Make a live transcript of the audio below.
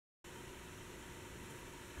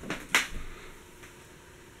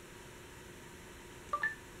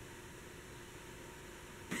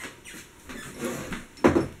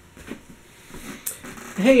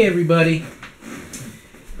Hey everybody,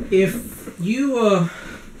 if you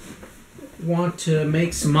want to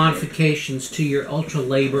make some modifications to your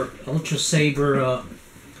Ultrasaber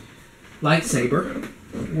lightsaber,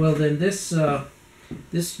 well then this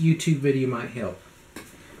YouTube video might help.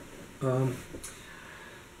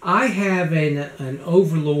 I have an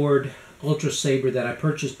Overlord Ultrasaber that I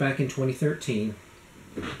purchased back in 2013,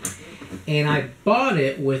 and I bought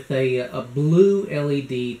it with a blue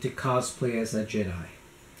LED to cosplay as a Jedi.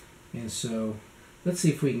 And so let's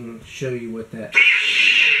see if we can show you what that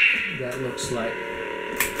looks like.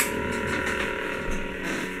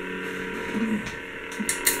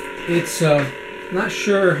 It's not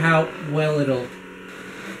sure how well it'll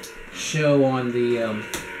show on the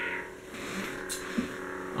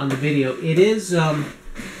video. It is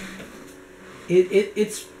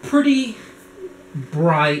it's pretty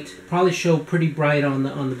bright. Probably show pretty bright on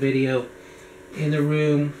the video in the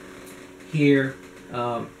room here.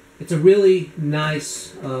 It's a really nice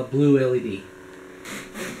blue LED.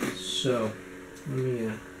 So let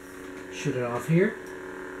me shut it off here.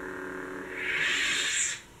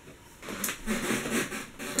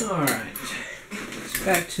 All right,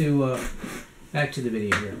 back to the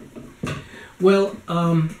video here. Well,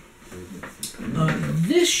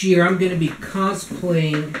 this year I'm going to be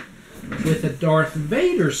cosplaying with a Darth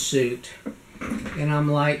Vader suit, and I'm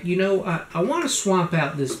like, you know, I want to swap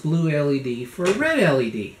out this blue LED for a red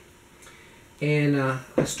LED. And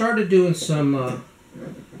I started doing some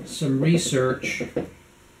research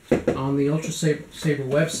on the Ultrasaber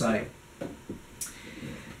website,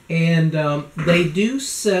 and they do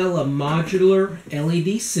sell a modular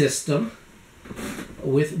LED system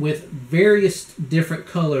with various different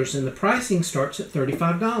colors, and the pricing starts at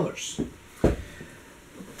 $35.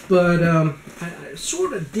 But I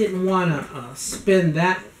sort of didn't want to spend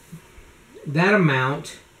that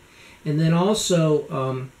amount, and then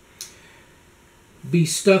also be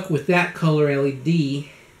stuck with that color LED,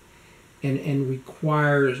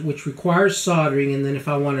 which requires soldering, and then if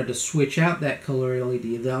I wanted to switch out that color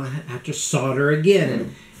LED, then I'll have to solder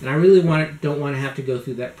again, and I really don't want to have to go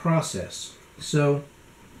through that process. So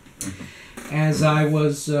as I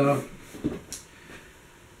was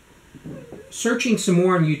searching some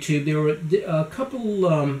more on YouTube, there were a couple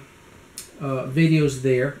videos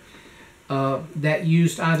there that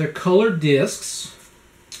used either color discs,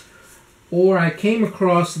 or I came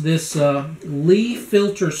across this Lee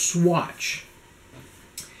filter swatch.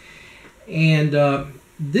 And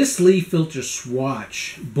this Lee filter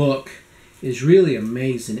swatch book is really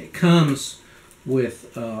amazing. It comes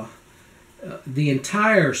with the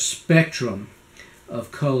entire spectrum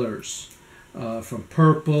of colors, from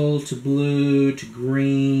purple to blue to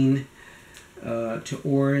green to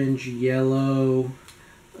orange, yellow,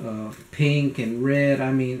 pink and red.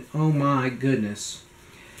 I mean, oh my goodness.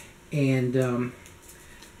 And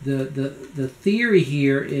the theory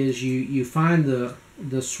here is you find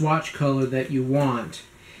the swatch color that you want,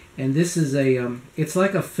 and this is it's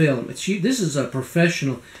like a film. This is a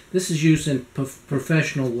professional. This is used in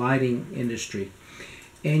professional lighting industry,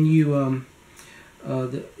 and you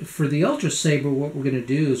for the Ultrasaber, what we're going to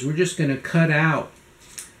do is we're just going to cut out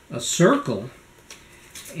a circle,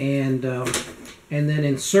 and then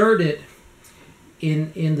insert it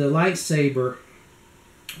in the lightsaber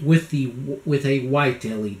with a white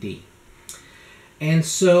LED. And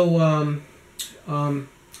so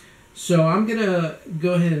so I'm gonna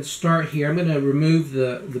go ahead and start here. I'm gonna remove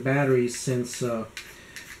the batteries, since I'm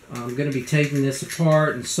gonna be taking this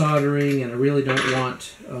apart and soldering, and I really don't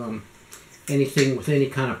want anything with any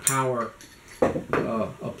kind of power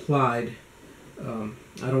applied. I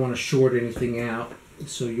don't want to short anything out,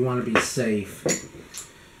 so you want to be safe.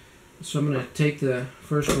 So I'm going to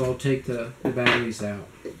first of all take the batteries out.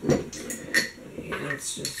 And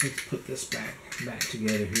let's put this back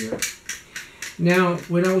together here. Now,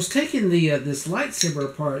 when I was taking this lightsaber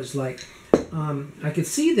apart, it's like I could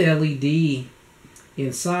see the LED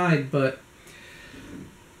inside, but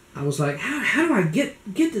I was like, how do I get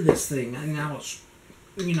to this thing? And I was,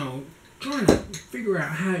 you know, trying to figure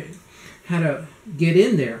out how to get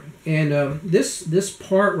in there. And this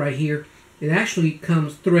part right here, it actually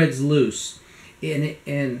threads loose,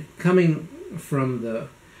 and coming from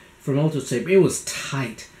Ultrasaber, it was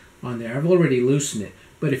tight on there. I've already loosened it,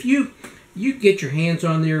 but if you get your hands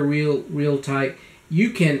on there real tight, you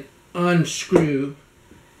can unscrew,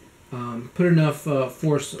 put enough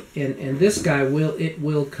force, and this guy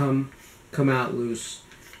will come out loose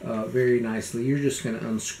very nicely. You're just going to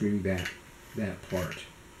unscrew that part.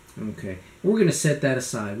 Okay, we're going to set that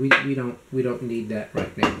aside. We don't need that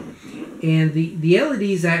right now. And the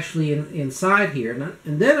LED's actually inside here,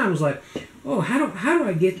 and then I was like, oh, how do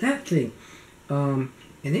I get that thing? And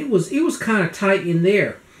it was kind of tight in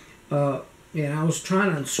there. And I was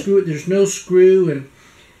trying to unscrew it. There's no screw, and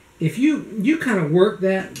if you kind of work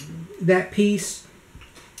that piece,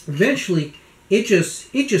 eventually it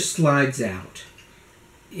just slides out.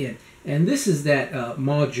 Yeah. And this is that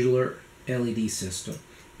modular LED system.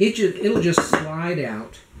 It'll just slide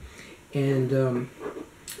out, and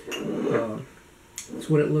that's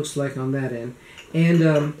what it looks like on that end.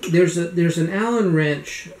 And there's an Allen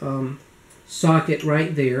wrench socket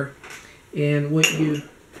right there, and what you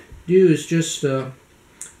do is just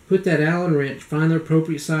put that Allen wrench, find the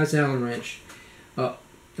appropriate size Allen wrench,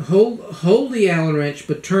 hold the Allen wrench,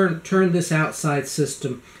 but turn this outside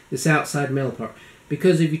system, this outside metal part.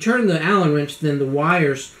 Because if you turn the Allen wrench, then the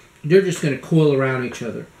wires, they're just going to coil around each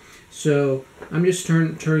other. So I'm just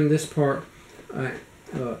turning this part out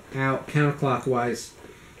counterclockwise,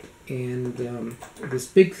 and this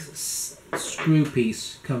big screw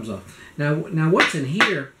piece comes off. Now what's in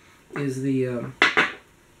here is the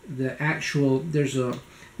actual. This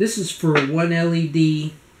is for one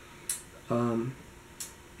LED.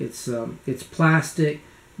 It's plastic,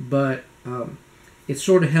 but it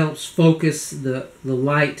sort of helps focus the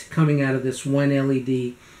light coming out of this one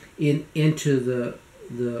LED into the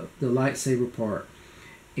lightsaber part.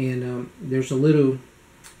 And there's a little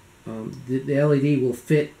the LED will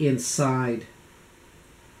fit inside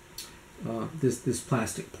this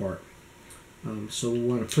plastic part. So we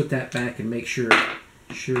want to put that back and make sure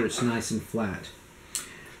it's nice and flat.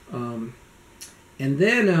 And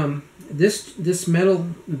then this metal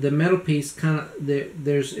piece kind of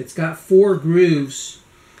it's got 4 grooves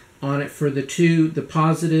on it for the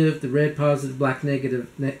positive, the red positive, black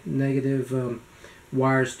negative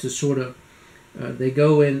wires to sort of they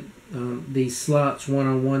go in these slots, one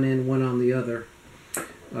on one end, one on the other,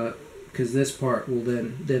 because this part will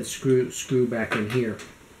then screw back in here.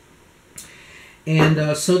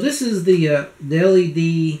 And so this is the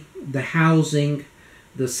LED, the housing,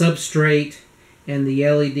 the substrate, and the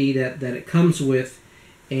LED that it comes with,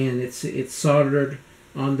 and it's soldered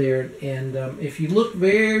on there. And if you look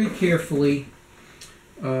very carefully,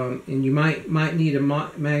 and you might need a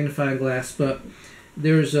magnifying glass, but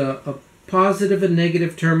there's a positive and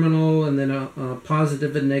negative terminal, and then a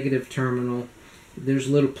positive and negative terminal. There's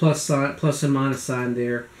a little plus and minus sign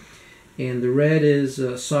there, and the red is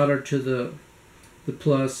soldered to the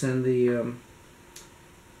plus, and the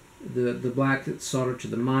black that's soldered to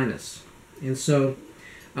the minus. And so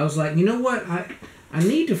I was like, you know what, I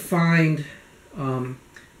need to find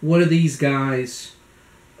one of these guys,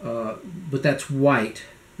 but that's white.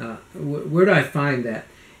 Where do I find that?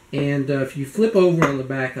 And if you flip over on the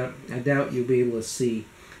back, I doubt you'll be able to see,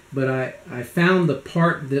 but I found the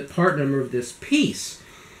part number of this piece.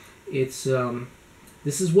 It's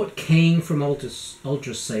this is what came from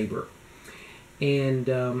Ultrasaber,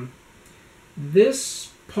 and this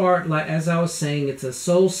part, like as I was saying, it's a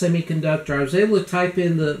Seoul Semiconductor. I was able to type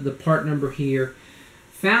in the part number here,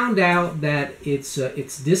 found out that it's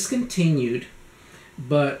discontinued,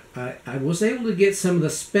 but I was able to get some of the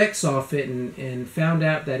specs off it, and found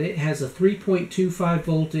out that it has a 3.25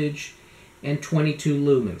 voltage and 22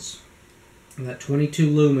 lumens. And that 22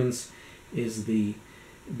 lumens is the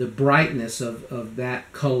brightness of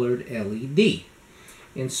that colored LED.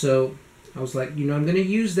 And so I was like, you know, I'm going to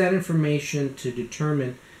use that information to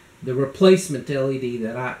determine the replacement LED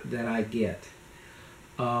that I get.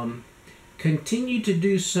 Continued to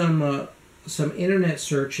do some internet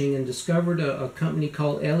searching, and discovered a company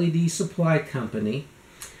called LED Supply Company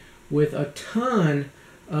with a ton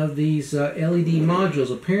of these LED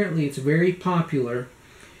modules. Apparently it's very popular,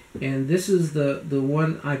 and this is the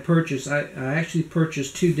one I purchased. I actually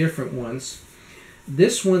purchased 2 different ones.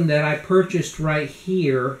 This one that I purchased right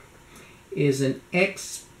here is an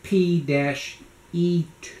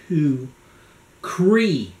XP-E2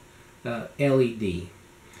 Cree LED,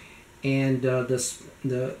 and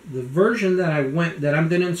the version that I'm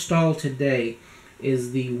going to install today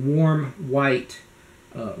is the warm white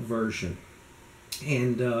version,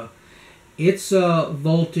 and its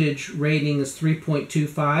voltage rating is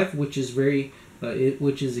 3.25, which is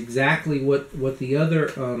which is exactly what the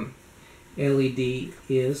other LED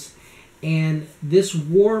is. And this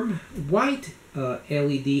warm white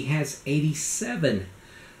LED has 87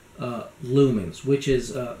 lumens, which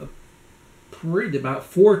is about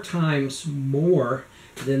 4 times more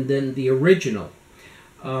than the original.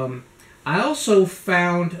 I also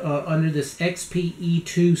found under this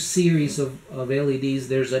XP-E2 series of LEDs,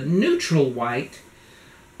 there's a neutral white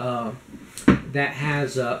that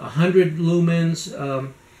has 100 lumens.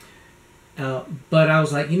 But I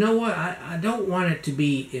was like, you know what? I don't want it to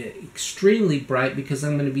be extremely bright because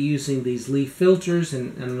I'm going to be using these leaf filters,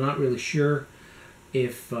 and I'm not really sure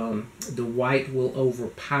if the white will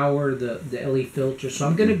overpower the LED filter. So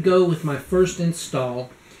I'm going to go with my first install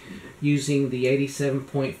using the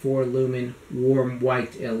 87.4 lumen warm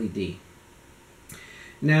white LED.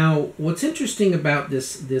 Now, what's interesting about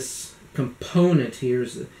this component here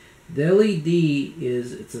is the LED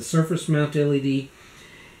it's a surface mount LED,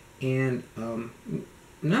 and I'm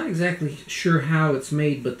not exactly sure how it's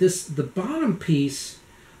made, but the bottom piece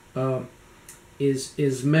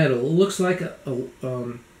is metal. It looks like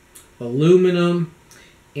aluminum,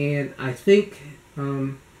 and I think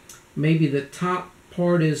maybe the top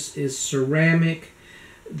part is ceramic.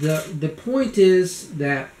 The point is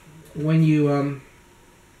that when you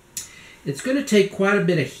it's going to take quite a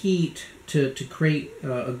bit of heat to create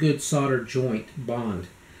a good solder joint bond.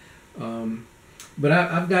 But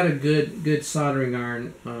I've got a good soldering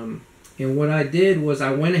iron, and what I did was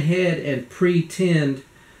I went ahead and pre-tinned.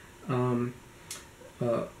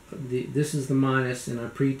 This is the minus, and I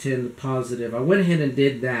pre-tinned the positive. I went ahead and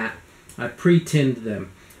did that. I pre-tinned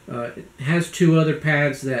them. It has two other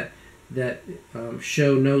pads that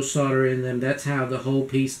show no solder in them. That's how the whole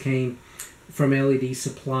piece came from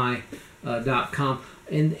LEDsupply.com.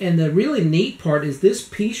 And the really neat part is this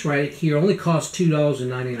piece right here only cost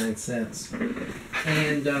 $2.99.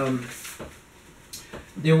 And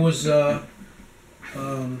there was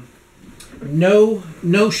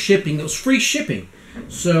no shipping. It was free shipping.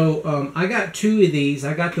 So I got two of these.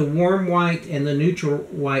 I got the warm white and the neutral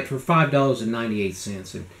white for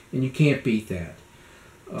 $5.98, and you can't beat that.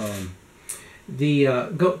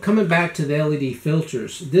 Coming back to the LED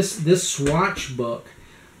filters, this swatch book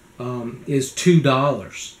is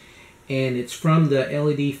 $2, and it's from the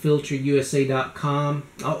LEDfilterusa.com.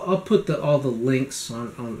 I'll put all the links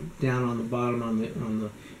on down on the bottom on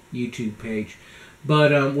the YouTube page.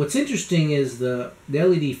 But what's interesting is the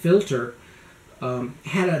LED filter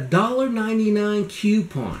had a $1.99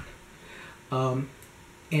 coupon, and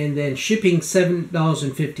then shipping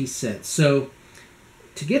 $7.50. So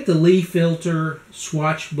to get the leaf filter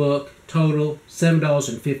swatch book total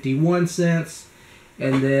 $7.51,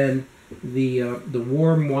 and then the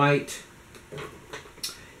warm white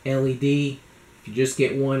LED, if you just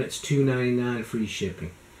get one, it's $2.99 free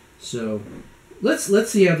shipping. So let's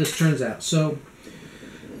see how this turns out. So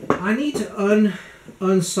I need to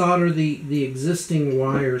unsolder the existing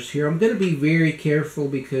wires here. I'm going to be very careful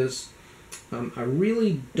because I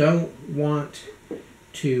really don't want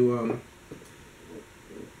to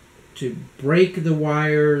break the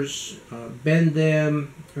wires, bend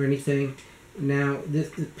them, or anything. Now the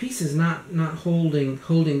piece is not holding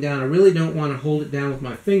down. I really don't want to hold it down with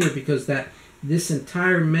my finger because this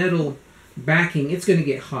entire metal backing, it's going to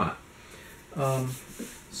get hot.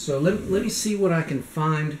 So let me see what I can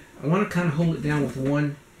find. I want to kind of hold it down with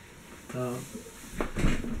one.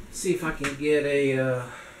 See if I can get a. I'm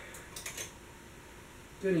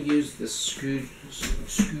going to use this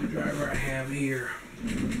screwdriver I have here.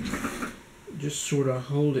 Just sort of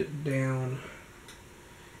hold it down,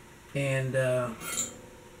 and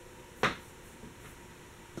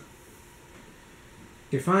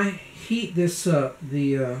if I heat this up,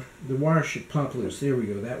 the wire should pop loose. There we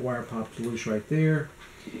go. That wire popped loose right there,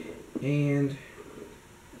 and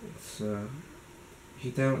let's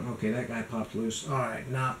heat that one. Okay, that guy popped loose. All right,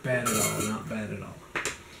 not bad at all. Not bad at all.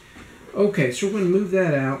 Okay, so we're going to move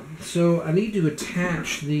that out. So I need to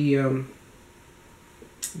attach the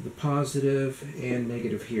positive and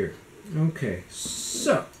negative here. Okay,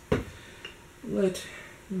 so let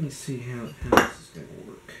me see how this is going to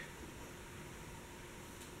work.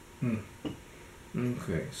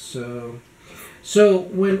 Okay, so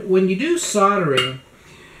when you do soldering,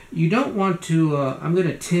 you don't want to. I'm going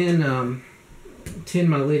to tin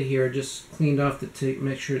my lid here. I just cleaned off the tape,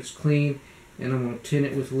 make sure it's clean, and I'm going to tin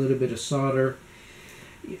it with a little bit of solder.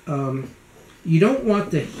 You don't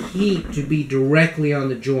want the heat to be directly on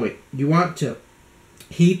the joint. You want to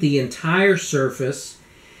heat the entire surface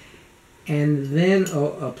and then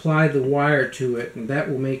apply the wire to it, and that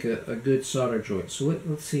will make a good solder joint. So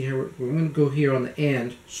let's see how we're going to go here on the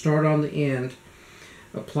end. Start on the end,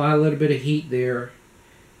 apply a little bit of heat there.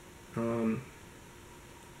 Wow,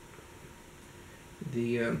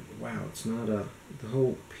 it's not the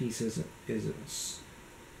whole piece isn't. There we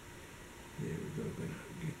go.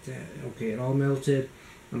 Get that. Okay, it all melted.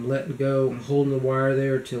 I'm letting go. I'm holding the wire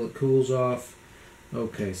there till it cools off.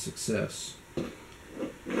 Okay, success.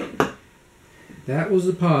 That was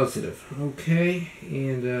the positive. Okay,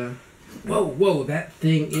 and whoa, that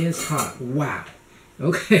thing is hot. Wow.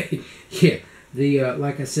 Okay, yeah,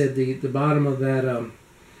 Like I said, the bottom of that of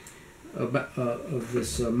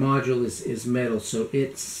this module is metal, so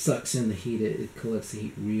it sucks in the heat. It collects the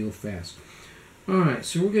heat real fast. All right,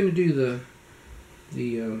 so we're going to do the.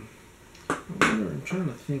 I'm trying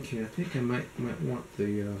to think here. I think I might want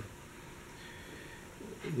the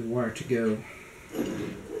wire to go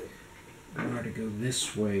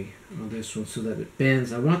this way on this one so that it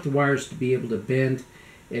bends. I want the wires to be able to bend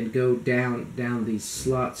and go down these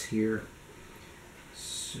slots here.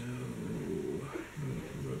 So I'm going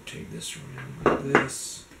to rotate this around like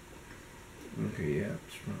this. Okay, yeah,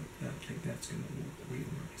 I think that's going to work really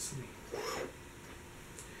nicely.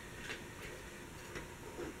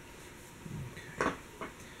 Okay.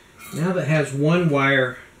 Now that it has one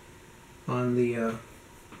wire on the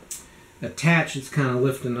attached, it's kind of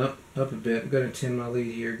lifting up a bit. I'm going to tend my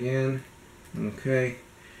lead here again. Okay.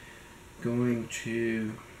 Going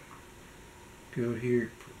to go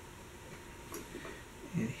here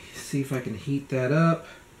and see if I can heat that up.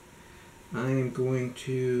 I am going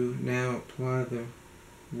to now apply the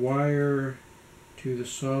wire to the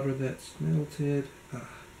solder that's melted.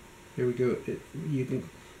 There we go. You can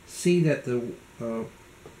see that the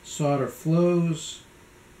solder flows.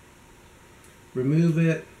 Remove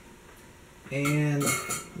it and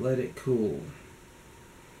let it cool.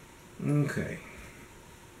 Okay.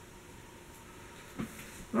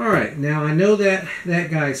 Alright, now I know that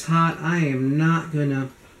guy's hot. I am not going to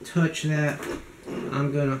touch that.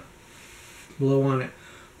 I'm going to blow on it.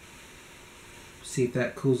 See if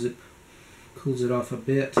that cools it off a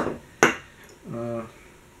bit. Let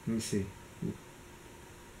me see.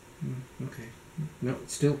 Okay. No,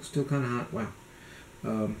 it's still kind of hot. Wow.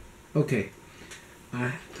 Okay.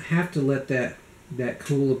 I have to let that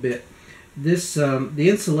cool a bit. This the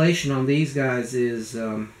insulation on these guys is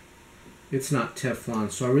it's not Teflon,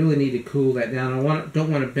 so I really need to cool that down. Don't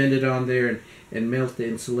want to bend it on there and melt the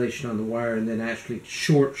insulation on the wire and then actually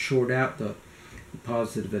short out the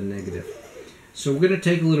positive and negative. So we're going to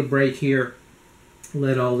take a little break here,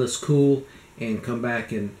 let all this cool, and come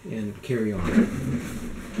back and carry on.